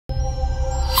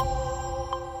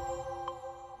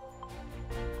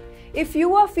If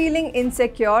you are feeling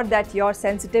insecure that your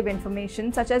sensitive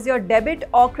information such as your debit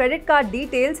or credit card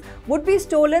details would be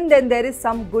stolen, then there is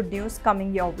some good news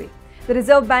coming your way. The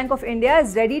Reserve Bank of India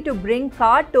is ready to bring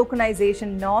card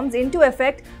tokenization norms into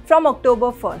effect from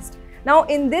October 1st. Now,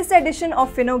 in this edition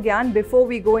of FinoGyan, before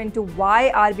we go into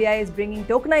why RBI is bringing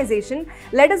tokenization,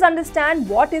 let us understand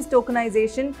what is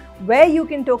tokenization, where you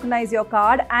can tokenize your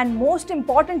card, and most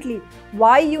importantly,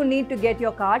 why you need to get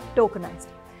your card tokenized.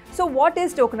 So what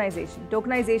is tokenization?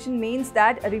 Tokenization means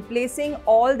that replacing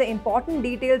all the important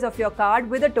details of your card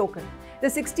with a token. The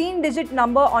 16-digit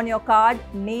number on your card,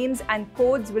 names and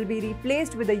codes will be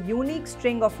replaced with a unique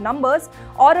string of numbers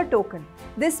or a token.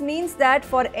 This means that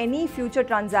for any future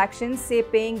transactions, say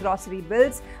paying grocery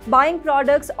bills, buying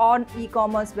products on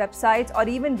e-commerce websites, or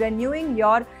even renewing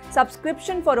your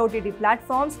subscription for OTT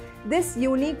platforms, this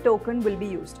unique token will be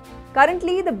used.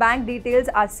 Currently, the bank details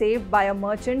are saved by a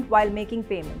merchant while making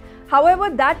payment. However,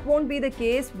 that won't be the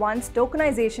case once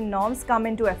tokenization norms come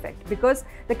into effect, because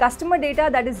the customer data,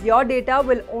 that is your data,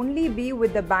 will only be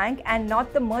with the bank and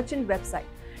not the merchant website.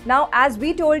 Now, as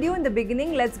we told you in the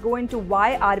beginning, let's go into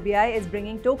why RBI is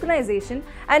bringing tokenization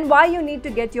and why you need to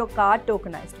get your card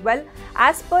tokenized. Well,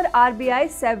 as per RBI,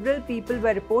 several people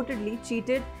were reportedly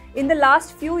cheated in the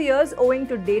last few years owing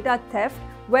to data theft,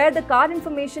 where the card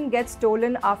information gets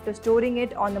stolen after storing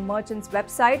it on the merchant's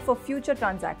website for future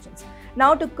transactions.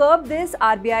 Now, to curb this,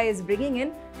 RBI is bringing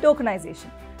in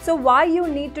tokenization. So why you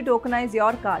need to tokenize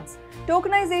your cards?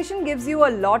 Tokenization gives you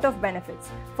a lot of benefits.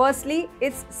 Firstly,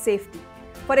 it's safety.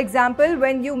 For example,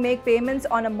 when you make payments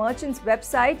on a merchant's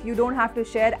website, you don't have to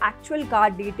share actual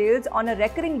card details on a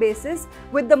recurring basis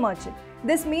with the merchant.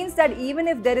 This means that even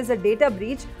if there is a data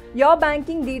breach, your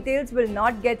banking details will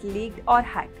not get leaked or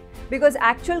hacked, because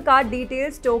actual card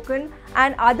details, token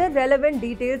and other relevant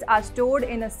details are stored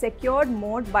in a secured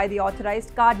mode by the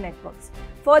authorized card networks.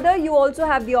 Further, you also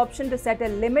have the option to set a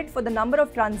limit for the number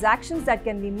of transactions that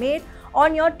can be made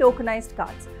on your tokenized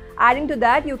cards. Adding to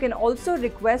that, you can also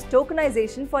request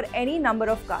tokenization for any number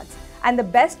of cards. And the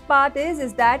best part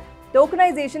is that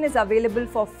tokenization is available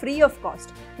for free of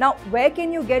cost. Now, where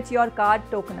can you get your card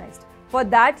tokenized? For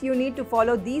that, you need to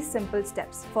follow these simple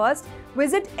steps. First,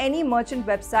 visit any merchant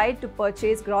website to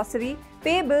purchase grocery,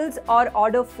 pay bills or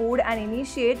order food and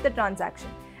initiate the transaction.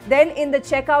 Then in the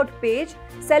checkout page,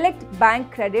 select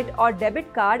bank credit or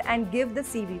debit card and give the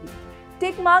CVV.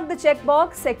 Tick mark the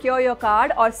checkbox, secure your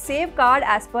card or save card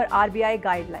as per RBI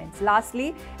guidelines.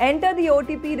 Lastly, enter the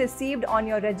OTP received on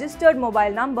your registered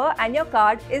mobile number and your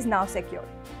card is now secured.